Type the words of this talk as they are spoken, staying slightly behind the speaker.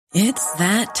It's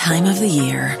that time of the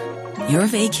year. Your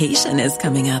vacation is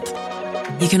coming up.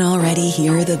 You can already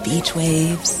hear the beach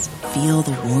waves, feel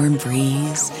the warm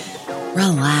breeze,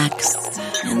 relax,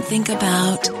 and think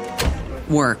about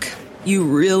work. You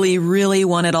really, really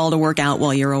want it all to work out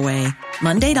while you're away.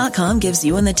 Monday.com gives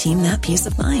you and the team that peace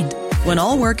of mind. When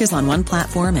all work is on one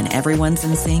platform and everyone's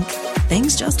in sync,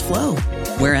 things just flow.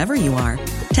 Wherever you are,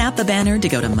 tap the banner to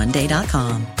go to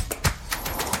Monday.com.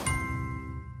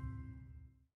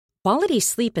 Quality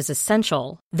sleep is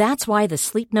essential. That's why the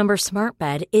Sleep Number Smart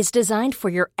Bed is designed for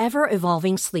your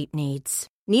ever-evolving sleep needs.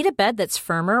 Need a bed that's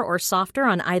firmer or softer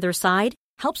on either side?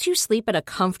 Helps you sleep at a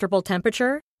comfortable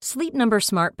temperature? Sleep Number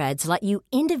Smart Beds let you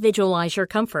individualize your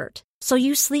comfort, so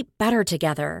you sleep better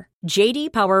together.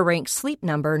 J.D. Power ranks Sleep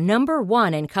Number number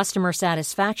 1 in customer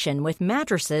satisfaction with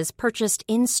mattresses purchased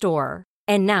in-store.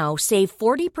 And now, save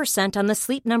 40% on the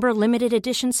Sleep Number Limited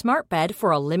Edition Smart Bed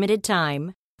for a limited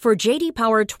time. For J.D.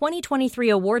 Power 2023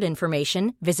 award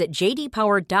information, visit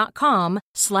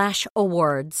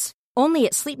jdpower.com/awards. Only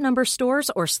at Sleep Number stores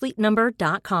or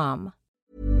sleepnumber.com.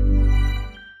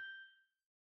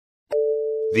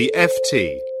 The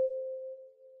FT.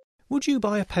 Would you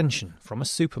buy a pension from a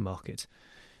supermarket?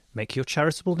 Make your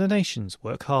charitable donations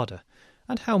work harder,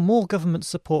 and how more government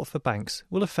support for banks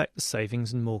will affect the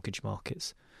savings and mortgage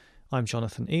markets. I'm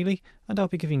Jonathan Ely, and I'll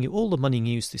be giving you all the money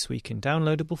news this week in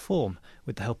downloadable form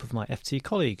with the help of my FT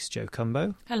colleagues Jo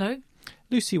Cumbo. Hello.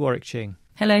 Lucy Warwick-Ching.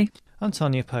 Hello. And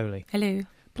Tanya Poli. Hello.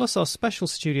 Plus our special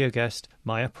studio guest,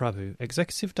 Maya Prabhu,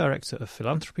 Executive Director of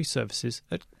Philanthropy Services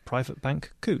at private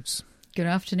bank Coutts. Good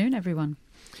afternoon, everyone.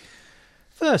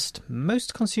 First,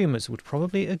 most consumers would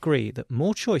probably agree that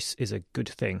more choice is a good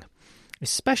thing,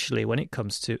 especially when it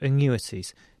comes to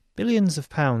annuities. Billions of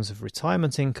pounds of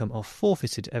retirement income are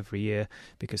forfeited every year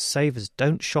because savers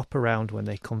don't shop around when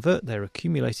they convert their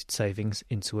accumulated savings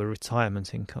into a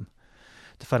retirement income.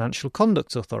 The Financial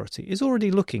Conduct Authority is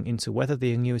already looking into whether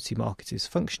the annuity market is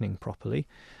functioning properly,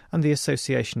 and the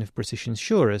Association of British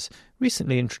Insurers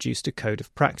recently introduced a code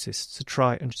of practice to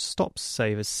try and stop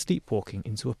savers sleepwalking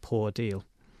into a poor deal.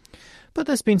 But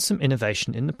there's been some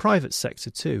innovation in the private sector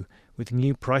too, with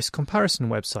new price comparison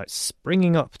websites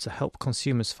springing up to help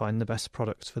consumers find the best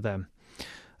product for them.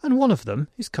 And one of them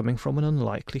is coming from an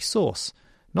unlikely source,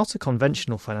 not a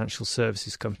conventional financial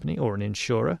services company or an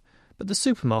insurer, but the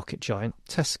supermarket giant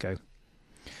Tesco.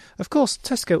 Of course,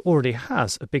 Tesco already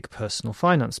has a big personal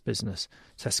finance business.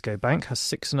 Tesco Bank has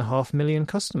 6.5 million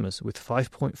customers with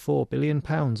 £5.4 billion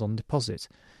on deposit.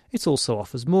 It also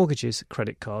offers mortgages,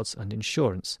 credit cards and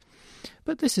insurance.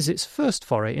 But this is its first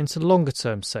foray into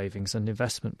longer-term savings and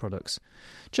investment products.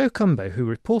 Jo Cumbo, who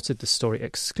reported the story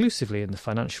exclusively in the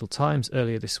Financial Times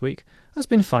earlier this week, has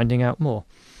been finding out more.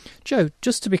 Jo,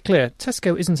 just to be clear,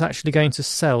 Tesco isn't actually going to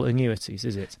sell annuities,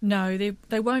 is it? No,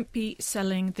 they won't be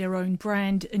selling their own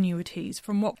brand annuities.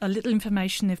 From what a little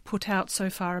information they've put out so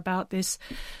far about this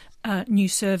new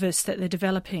service that they're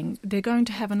developing, they're going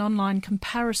to have an online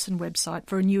comparison website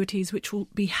for annuities which will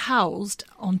be housed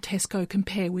on Tesco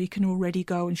Compare, where you can already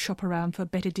go and shop around for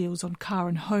better deals on car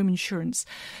and home insurance.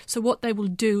 So what they will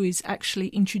do is actually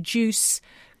introduce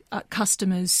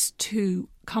customers to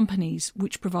companies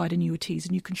which provide annuities,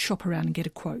 and you can shop around and get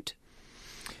a quote.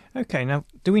 OK, now,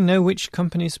 do we know which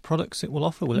company's products it will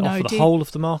offer? Will it offer the whole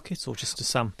of the market or just a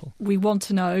sample? We want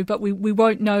to know, but we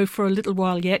won't know for a little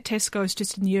while yet. Tesco is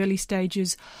just in the early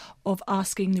stages of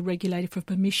asking the regulator for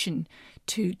permission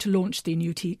to launch the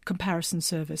annuity comparison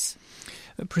service.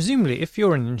 Presumably, if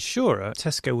you're an insurer,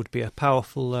 Tesco would be a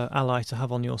powerful ally to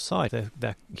have on your side,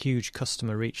 their huge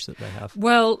customer reach that they have.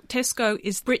 Well, Tesco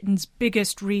is Britain's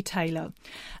biggest retailer.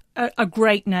 A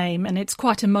great name, and it's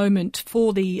quite a moment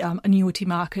for the annuity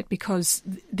market because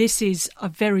this is a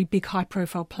very big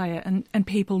high-profile player, and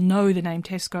people know the name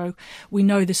Tesco. We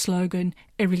know the slogan,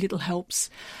 every little helps.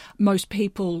 Most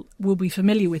people will be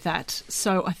familiar with that.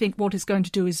 So I think what it's going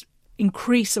to do is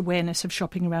increase awareness of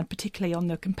shopping around, particularly on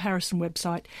the comparison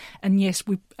website. And yes,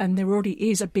 and there already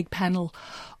is a big panel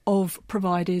of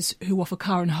providers who offer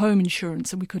car and home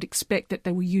insurance, and we could expect that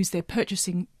they will use their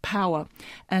purchasing power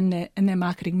and their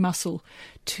marketing muscle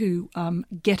to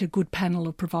get a good panel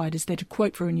of providers there to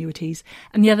quote for annuities.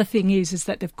 And the other thing is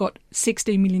that they've got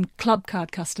 16 million club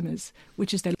card customers,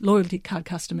 which is their loyalty card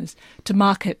customers, to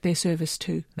market their service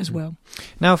to as well.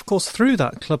 Now, of course, through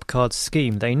that club card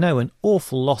scheme, they know an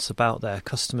awful lot about their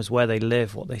customers, where they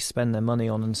live, what they spend their money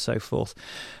on and so forth.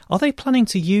 Are they planning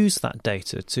to use that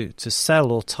data to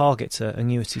sell or target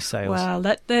annuity sales?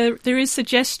 Well, there is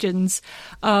suggestions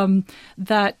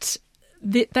that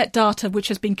that data which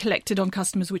has been collected on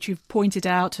customers, which you've pointed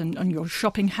out, and on your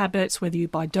shopping habits, whether you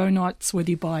buy donuts, whether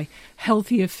you buy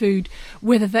healthier food,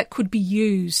 whether that could be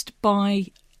used by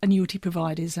annuity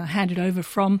providers, handed over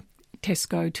from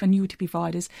Tesco to annuity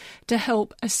providers to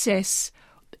help assess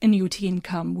annuity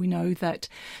income. We know that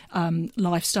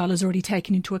lifestyle is already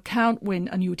taken into account when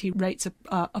annuity rates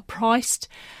are priced,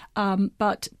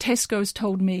 but Tesco has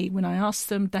told me when I asked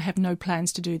them they have no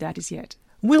plans to do that as yet.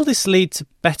 Will this lead to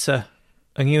better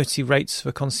annuity rates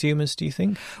for consumers, do you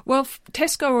think? Well,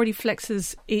 Tesco already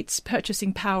flexes its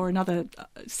purchasing power in other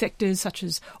sectors, such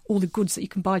as all the goods that you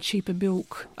can buy, cheaper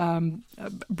milk,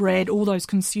 bread, all those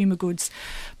consumer goods.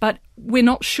 But we're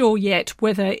not sure yet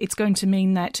whether it's going to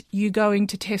mean that you going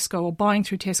to Tesco or buying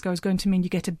through Tesco is going to mean you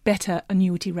get a better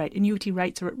annuity rate. Annuity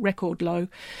rates are at record low,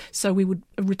 so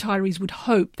retirees would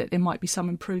hope that there might be some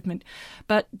improvement.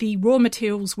 But the raw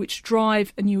materials which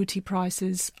drive annuity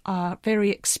prices are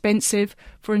very expensive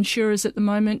for insurers at the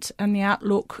moment, and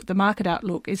the market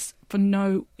outlook is for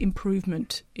no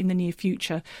improvement in the near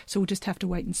future. So we'll just have to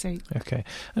wait and see. Okay.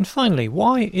 And finally,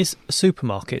 why is a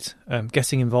supermarket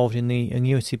getting involved in the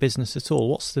annuity business at all?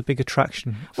 What's the big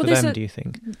attraction for them, do you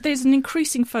think? There's an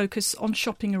increasing focus on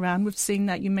shopping around. We've seen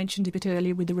that, you mentioned a bit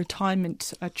earlier, with the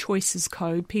retirement choices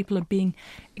code. People are being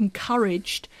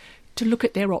encouraged to look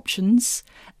at their options.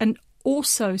 And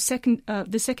also,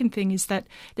 the second thing is that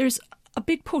there's a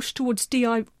big push towards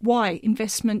DIY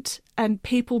investment and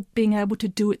people being able to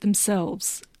do it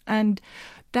themselves. And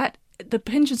that the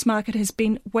pensions market has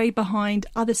been way behind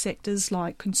other sectors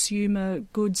like consumer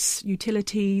goods,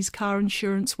 utilities, car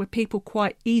insurance, where people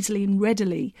quite easily and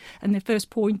readily, and their first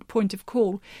point of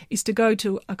call is to go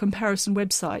to a comparison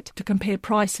website to compare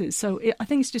prices. So I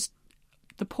think it's just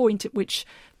the point at which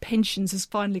pensions has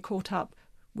finally caught up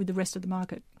with the rest of the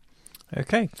market.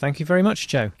 Okay, thank you very much,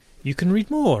 Jo. You can read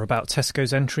more about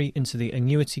Tesco's entry into the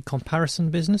annuity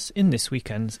comparison business in this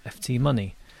weekend's FT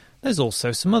Money. There's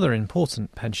also some other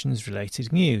important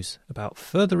pensions-related news about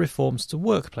further reforms to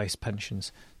workplace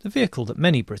pensions, the vehicle that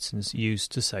many Britons use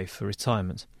to save for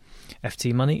retirement.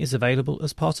 FT Money is available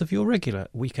as part of your regular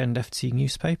Weekend FT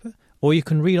newspaper, or you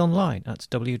can read online at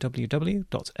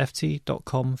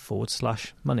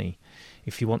www.ft.com/money.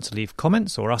 If you want to leave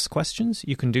comments or ask questions,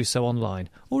 you can do so online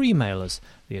or email us.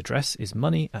 The address is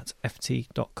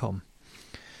money@ft.com.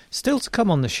 Still to come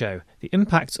on the show, the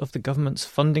impact of the government's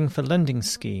funding for lending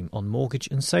scheme on mortgage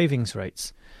and savings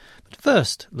rates. But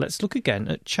first, let's look again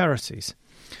at charities.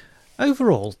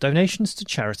 Overall, donations to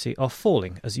charity are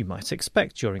falling, as you might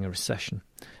expect during a recession.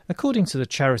 According to the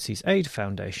Charities Aid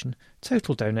Foundation,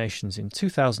 total donations in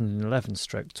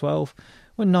 2011-12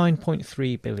 were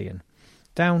 £9.3 billion,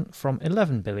 down from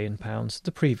 £11 billion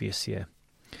the previous year.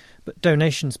 But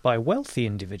donations by wealthy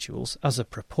individuals as a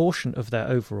proportion of their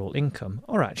overall income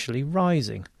are actually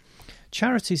rising.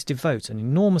 Charities devote an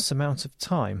enormous amount of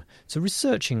time to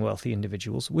researching wealthy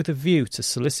individuals with a view to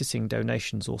soliciting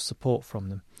donations or support from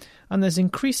them, and there's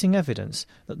increasing evidence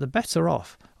that the better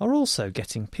off are also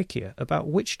getting pickier about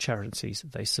which charities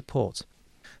they support.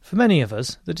 For many of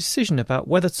us, the decision about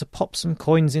whether to pop some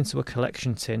coins into a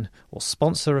collection tin or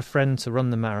sponsor a friend to run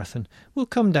the marathon will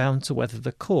come down to whether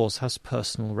the cause has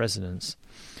personal resonance.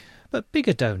 But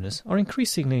bigger donors are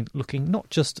increasingly looking not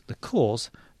just at the cause,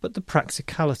 but the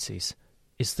practicalities.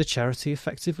 Is the charity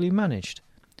effectively managed?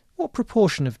 What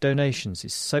proportion of donations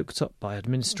is soaked up by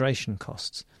administration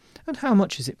costs? And how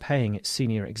much is it paying its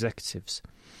senior executives?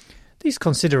 These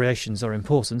considerations are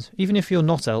important, even if you're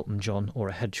not Elton John or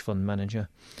a hedge fund manager.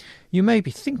 You may be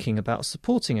thinking about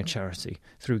supporting a charity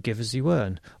through Give As You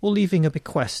Earn or leaving a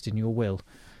bequest in your will.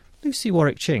 Lucy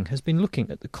Warwick-Ching has been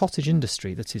looking at the cottage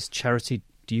industry that is charity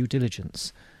due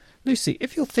diligence. Lucy,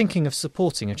 if you're thinking of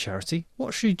supporting a charity,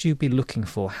 what should you be looking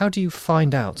for? How do you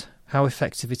find out how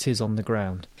effective it is on the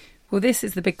ground? Well, this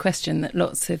is the big question that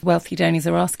lots of wealthy donors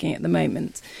are asking at the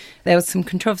moment. There was some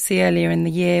controversy earlier in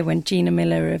the year when Gina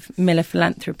Miller of Miller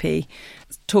Philanthropy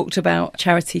talked about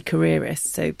charity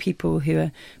careerists, so people who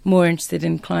are more interested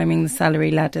in climbing the salary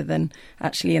ladder than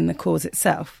actually in the cause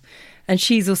itself. And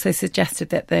she's also suggested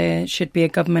that there should be a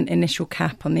government initial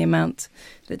cap on the amount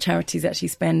that charities actually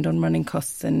spend on running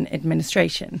costs and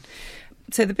administration.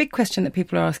 So the big question that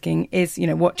people are asking is,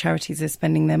 what charities are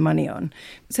spending their money on.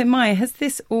 So Maya, has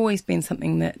this always been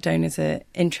something that donors are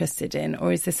interested in,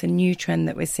 or is this a new trend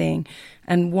that we're seeing?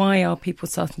 And why are people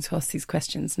starting to ask these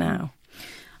questions now?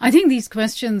 I think these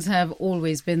questions have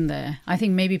always been there. I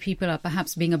think maybe people are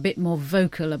perhaps being a bit more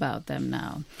vocal about them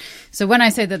now. So when I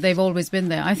say that they've always been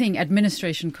there, I think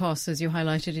administration costs, as you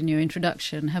highlighted in your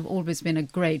introduction, have always been a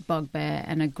great bugbear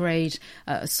and a great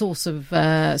source of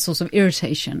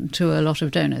irritation to a lot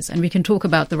of donors. And we can talk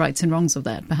about the rights and wrongs of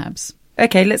that, perhaps.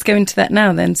 Okay, let's go into that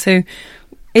now then. So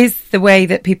is the way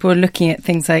that people are looking at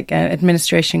things like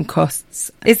administration costs,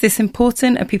 is this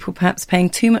important? Are people perhaps paying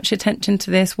too much attention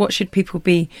to this? What should people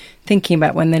be thinking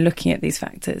about when they're looking at these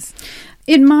factors?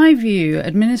 In my view,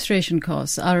 administration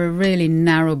costs are a really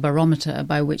narrow barometer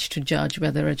by which to judge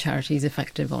whether a charity is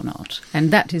effective or not.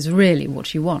 And that is really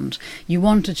what you want. You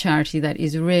want a charity that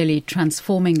is really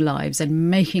transforming lives and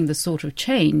making the sort of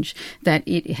change that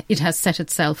it has set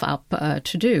itself up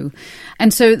to do.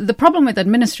 And so the problem with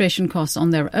administration costs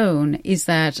on their own is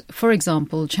that, for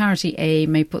example, Charity A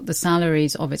may put the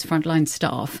salaries of its frontline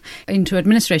staff into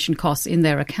administration costs in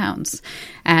their accounts,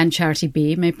 and Charity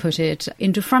B may put it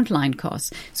into frontline costs.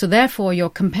 So therefore, you're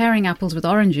comparing apples with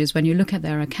oranges when you look at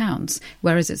their accounts,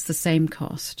 whereas it's the same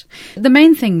cost. The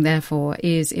main thing, therefore,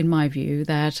 is, in my view,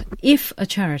 that if a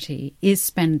charity is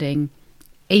spending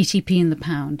 80p in the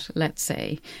pound, let's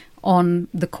say, on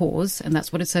the cause, and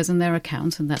that's what it says in their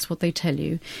accounts, and that's what they tell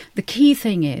you, the key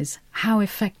thing is, how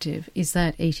effective is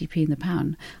that 80p in the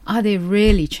pound? Are they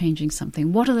really changing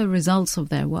something? What are the results of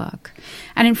their work?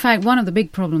 And in fact, one of the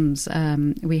big problems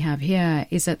we have here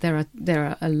is that there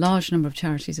are a large number of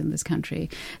charities in this country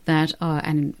that are,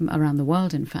 and around the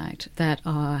world, in fact, that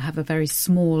have a very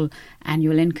small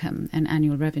annual income and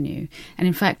annual revenue. And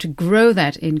in fact, to grow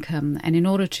that income, and in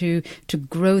order to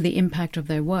grow the impact of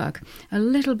their work, a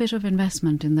little bit of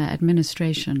investment in their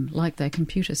administration, like their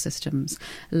computer systems,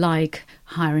 like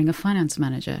hiring a finance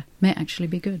manager, may actually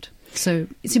be good. So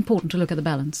it's important to look at the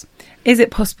balance. Is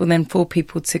it possible then for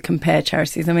people to compare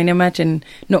charities? I mean, imagine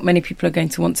not many people are going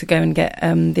to want to go and get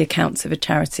the accounts of a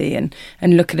charity and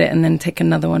look at it and then take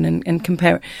another one and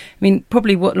compare it. I mean,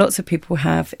 probably what lots of people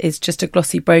have is just a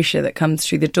glossy brochure that comes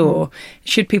through the door.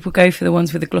 Should people go for the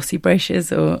ones with the glossy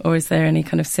brochures, or is there any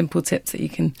kind of simple tips that you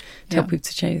can tell people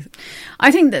to choose?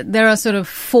 I think that there are sort of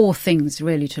 4 things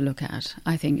really to look at.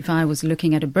 I think if I was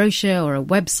looking at a brochure or a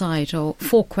website, or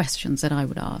 4 questions that I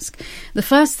would ask. The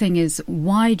first thing is,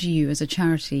 why do you as a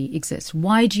charity exist?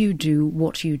 Why do you do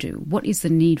what you do? What is the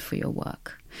need for your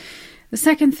work? The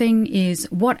second thing is,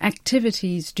 what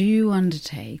activities do you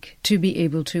undertake to be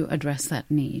able to address that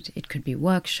need? It could be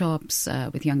workshops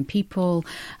with young people.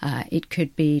 It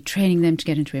could be training them to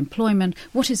get into employment.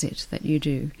 What is it that you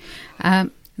do?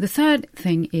 The third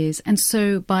thing is, and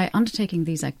so by undertaking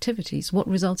these activities, what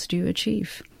results do you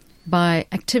achieve? By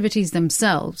activities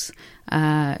themselves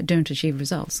don't achieve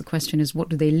results. The question is, what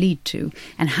do they lead to?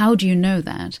 And how do you know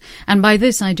that? And by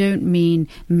this, I don't mean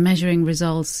measuring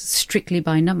results strictly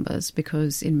by numbers,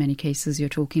 because in many cases you're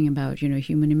talking about,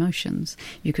 human emotions.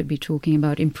 You could be talking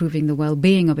about improving the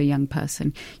well-being of a young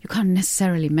person. You can't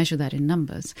necessarily measure that in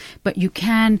numbers, but you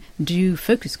can do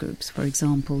focus groups, for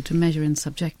example, to measure in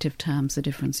subjective terms the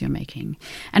difference you're making.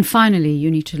 And finally, you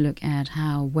need to look at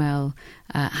how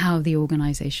the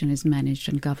organisation is managed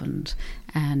and governed,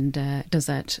 and does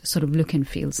that sort of look and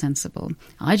feel sensible?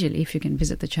 Ideally, if you can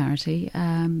visit the charity,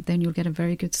 then you'll get a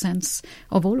very good sense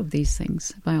of all of these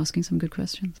things by asking some good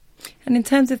questions. And in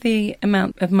terms of the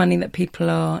amount of money that people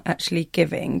are actually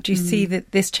giving, do you see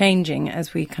that this changing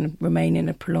as we kind of remain in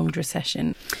a prolonged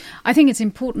recession? I think it's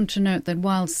important to note that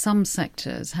while some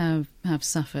sectors have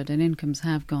suffered and incomes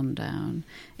have gone down,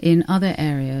 in other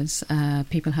areas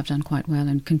people have done quite well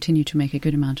and continue to make a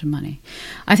good amount of money.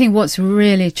 I think what's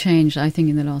really changed,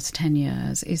 in the last 10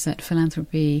 years, is that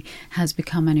philanthropy has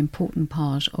become an important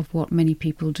part of what many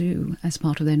people do as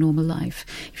part of their normal life.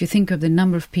 If you think of the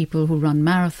number of people who run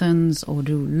marathons or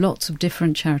do lots of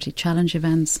different charity challenge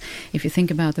events, if you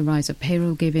think about the rise of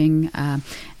payroll giving,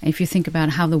 if you think about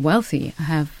how the wealthy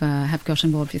have got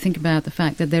involved, if you think about the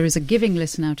fact that there is a giving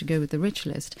list now to go with the rich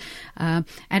list,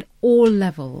 at all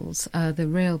levels, the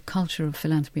real culture of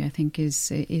philanthropy, I think,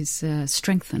 is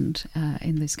strengthened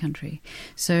in this country.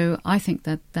 So I think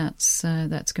that's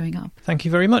going up. Thank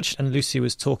you very much. And Lucy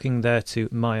was talking there to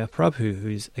Maya Prabhu, who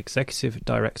is Executive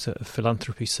Director of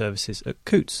Philanthropy Services at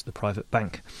Coutts, the private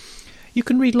bank. You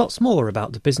can read lots more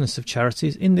about the business of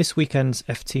charities in this weekend's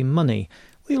FT Money.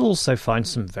 We'll also find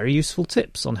some very useful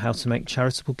tips on how to make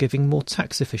charitable giving more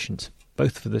tax efficient,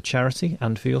 both for the charity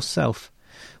and for yourself.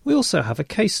 We also have a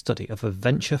case study of a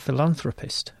venture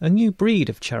philanthropist, a new breed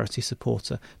of charity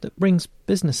supporter that brings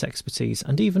business expertise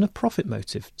and even a profit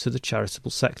motive to the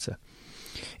charitable sector.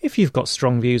 If you've got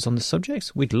strong views on the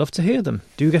subject, we'd love to hear them.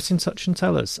 Do get in touch and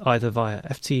tell us, either via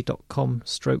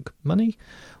ft.com/money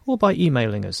or by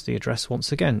emailing us. The address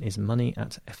once again is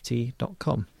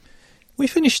money@ft.com. We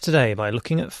finished today by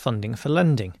looking at funding for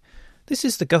lending. This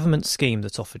is the government scheme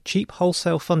that offered cheap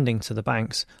wholesale funding to the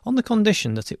banks on the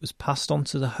condition that it was passed on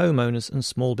to the homeowners and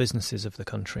small businesses of the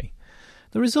country.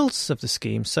 The results of the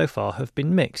scheme so far have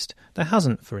been mixed. There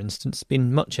hasn't, for instance,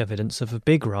 been much evidence of a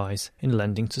big rise in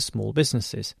lending to small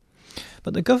businesses.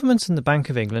 But the government and the Bank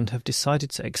of England have decided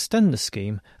to extend the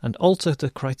scheme and alter the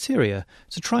criteria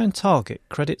to try and target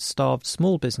credit-starved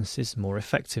small businesses more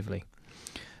effectively.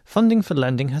 Funding for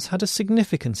lending has had a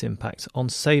significant impact on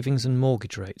savings and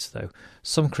mortgage rates, though.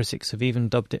 Some critics have even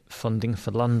dubbed it funding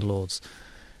for landlords.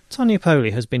 Tanya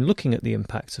Poley has been looking at the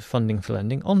impact of funding for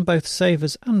lending on both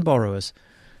savers and borrowers.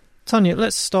 Tanya,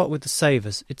 let's start with the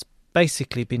savers. It's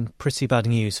basically been pretty bad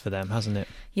news for them, hasn't it?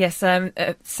 Yes,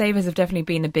 savers have definitely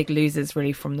been the big losers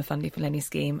really from the funding for lending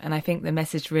scheme, and I think the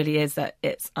message really is that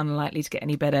it's unlikely to get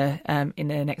any better in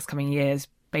the next coming years,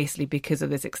 basically because of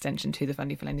this extension to the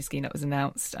funding for lending scheme that was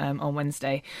announced on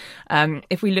Wednesday.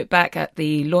 If we look back at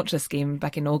the launch of the scheme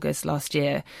back in August last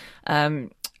year,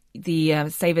 the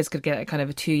savers could get a kind of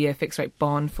a 2-year fixed rate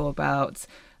bond for about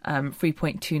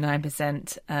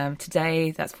 3.29%.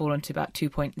 Today, that's fallen to about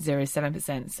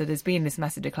 2.07%. So there's been this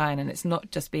massive decline, and it's not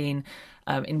just been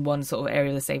in one sort of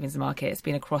area of the savings market. It's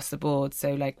been across the board.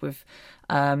 So like with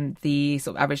the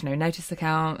sort of average no notice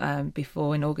account,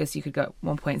 before in August, you could get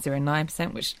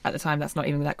 1.09%, which at the time, that's not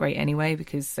even that great anyway,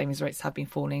 because savings rates have been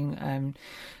falling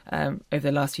over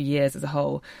the last few years as a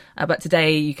whole. But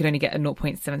today, you could only get a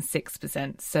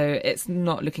 0.76%. So it's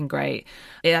not looking great.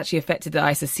 It actually affected the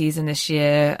ISA season this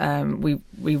year.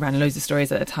 We ran loads of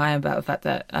stories at the time about the fact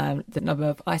that the number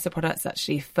of ISA products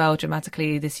actually fell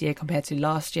dramatically this year compared to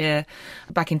last year.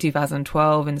 Back in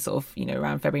 2012, in sort of,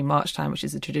 around February, March time, which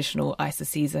is a traditional ISA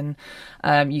season,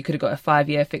 you could have got a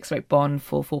 5-year fixed rate bond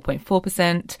for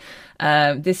 4.4%.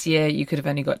 This year, you could have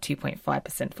only got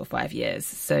 2.5% for 5 years.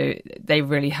 So they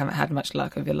really haven't had much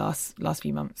luck over the last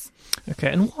few months. Okay,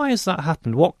 and why has that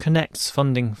happened? What connects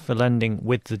funding for lending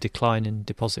with the decline in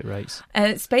deposit rates?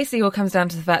 It's basically all comes down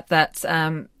to the fact that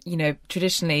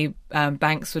traditionally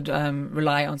banks would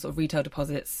rely on sort of retail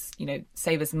deposits,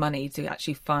 savers' money to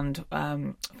actually fund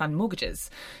mortgages.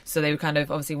 So they would kind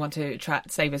of obviously want to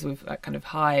attract savers with kind of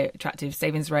high attractive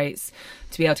savings rates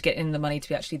to be able to get in the money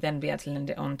to actually then be able to lend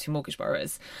it on to mortgage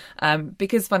borrowers.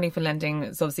 Because funding for lending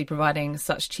is obviously providing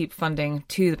such cheap funding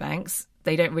to the banks,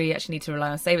 they don't really actually need to rely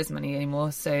on savers' money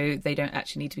anymore, so they don't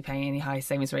actually need to be paying any high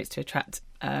savings rates to attract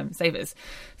savers.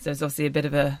 So it's obviously a bit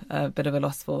of a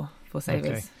loss for savers.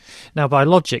 Okay. Now, by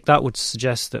logic, that would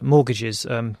suggest that mortgages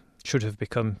should have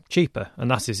become cheaper,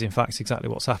 and that is in fact exactly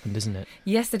what's happened, isn't it?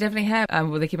 Yes, they definitely have.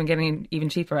 Well, they keep on getting even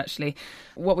cheaper, actually.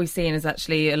 What we've seen is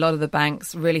actually a lot of the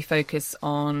banks really focus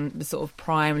on the sort of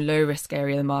prime low risk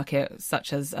area of the market,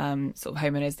 such as sort of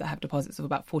homeowners that have deposits of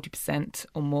about 40%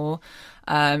 or more.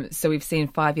 So we've seen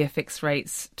 5-year fixed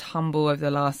rates tumble over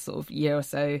the last sort of year or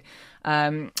so.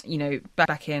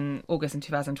 Back in August in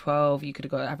 2012, you could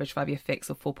have got an average 5-year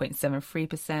fix of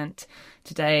 4.73%.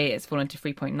 Today, it's fallen to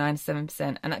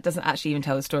 3.97%. And that doesn't actually even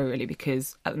tell the story, really,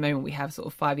 because at the moment we have sort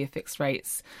of 5-year fixed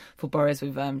rates for borrowers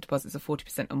with deposits of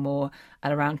 40% or more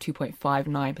at around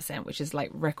 2.59%, which is like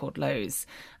record lows.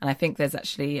 And I think there's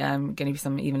actually going to be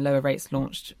some even lower rates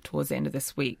launched towards the end of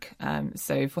this week.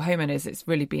 So for homeowners, it's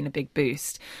really been a big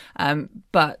boost.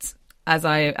 But as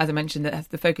I mentioned,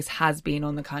 the focus has been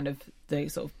on the kind of the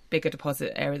sort of bigger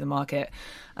deposit area of the market.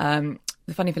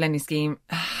 The funding for lending scheme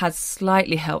has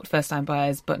slightly helped first-time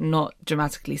buyers, but not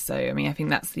dramatically so. I mean, I think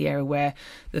that's the area where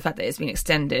the fact that it's been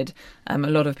extended, a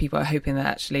lot of people are hoping that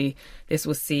actually this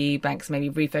will see banks maybe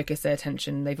refocus their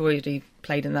attention. They've already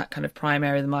played in that kind of prime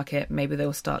area of the market. Maybe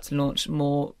they'll start to launch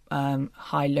more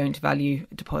high loan-to-value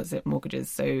deposit mortgages.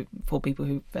 So for people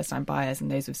who first-time buyers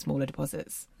and those with smaller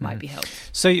deposits might be helped.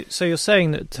 So you're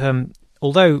saying that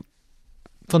although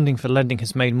funding for lending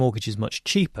has made mortgages much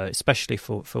cheaper, especially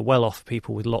for well-off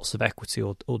people with lots of equity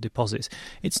or deposits,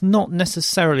 it's not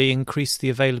necessarily increased the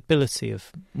availability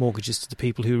of mortgages to the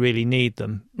people who really need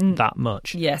them that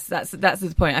much. Yes, that's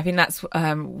the point. I think that's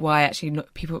why actually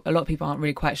a lot of people aren't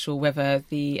really quite sure whether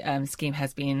the scheme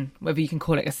has been, whether you can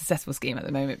call it a successful scheme at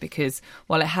the moment, because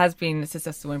while it has been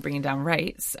successful in bringing down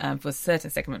rates for a certain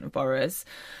segment of borrowers,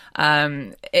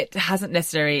 it hasn't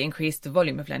necessarily increased the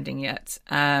volume of lending yet,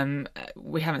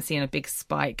 we haven't seen a big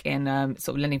spike in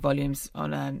sort of lending volumes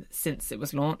on since it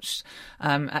was launched.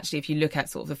 Actually, if you look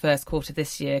at sort of the first quarter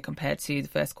this year compared to the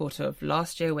first quarter of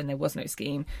last year when there was no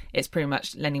scheme, it's pretty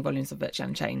much lending volumes are virtually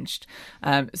unchanged.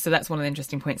 So that's one of the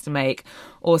interesting points to make.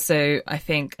 Also, I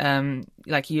think,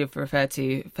 like you have referred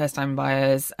to, first-time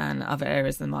buyers and other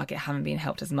areas of the market haven't been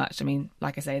helped as much. I mean,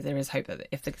 like I say, there is hope that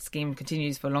if the scheme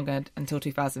continues for longer until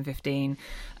 2015,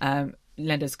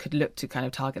 lenders could look to kind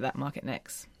of target that market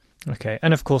next. Okay,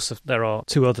 and of course there are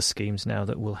 2 other schemes now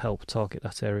that will help target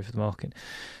that area of the market.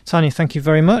 Tanya, thank you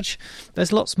very much.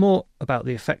 There's lots more about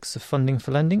the effects of funding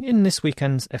for lending in this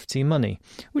weekend's FT Money,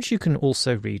 which you can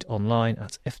also read online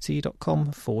at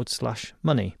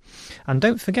ft.com/money. And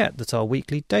don't forget that our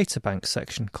weekly Databank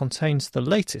section contains the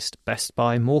latest Best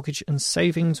Buy mortgage and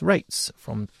savings rates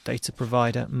from data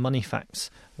provider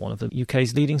Moneyfacts, one of the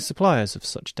UK's leading suppliers of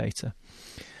such data.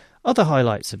 Other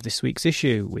highlights of this week's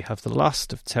issue, we have the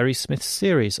last of Terry Smith's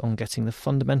series on getting the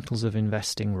fundamentals of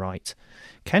investing right.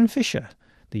 Ken Fisher,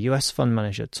 the US fund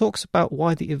manager, talks about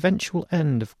why the eventual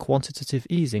end of quantitative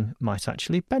easing might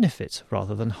actually benefit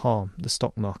rather than harm the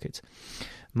stock market.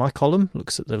 My column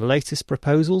looks at the latest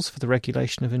proposals for the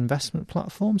regulation of investment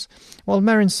platforms, while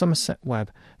Merrin Somerset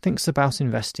Webb thinks about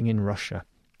investing in Russia.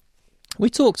 We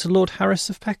talked to Lord Harris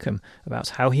of Peckham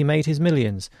about how he made his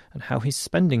millions and how he's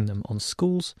spending them on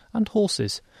schools and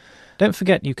horses. Don't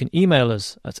forget you can email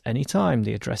us at any time.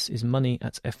 The address is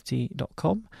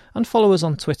money@ft.com, and follow us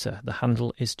on Twitter. The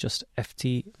handle is just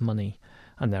ftmoney,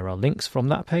 and there are links from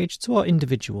that page to our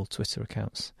individual Twitter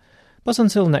accounts. But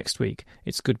until next week,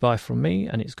 it's goodbye from me,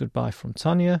 and it's goodbye from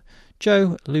Tanya,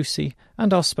 Joe, Lucy,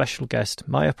 and our special guest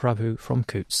Maya Prabhu from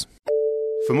Coutts.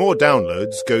 For more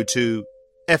downloads, go to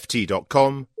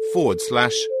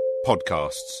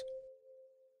ft.com/podcasts.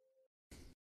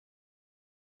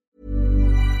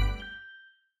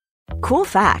 Cool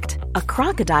fact, a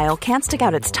crocodile can't stick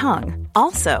out its tongue.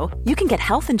 Also, you can get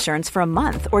health insurance for a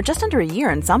month or just under a year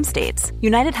in some states.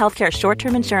 United Healthcare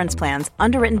short-term insurance plans,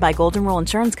 underwritten by Golden Rule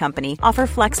Insurance Company, offer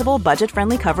flexible,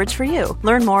 budget-friendly coverage for you.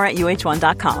 Learn more at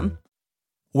uh1.com.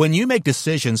 When you make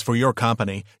decisions for your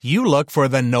company, you look for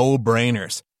the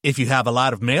no-brainers. If you have a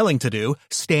lot of mailing to do,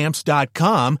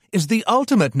 Stamps.com is the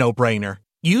ultimate no-brainer.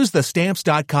 Use the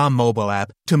Stamps.com mobile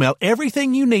app to mail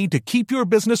everything you need to keep your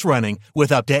business running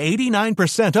with up to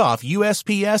 89% off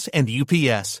USPS and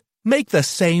UPS. Make the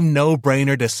same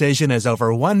no-brainer decision as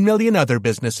over 1 million other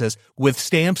businesses with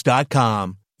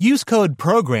Stamps.com. Use code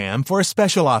PROGRAM for a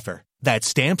special offer. That's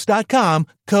Stamps.com,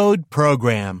 code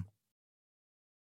PROGRAM.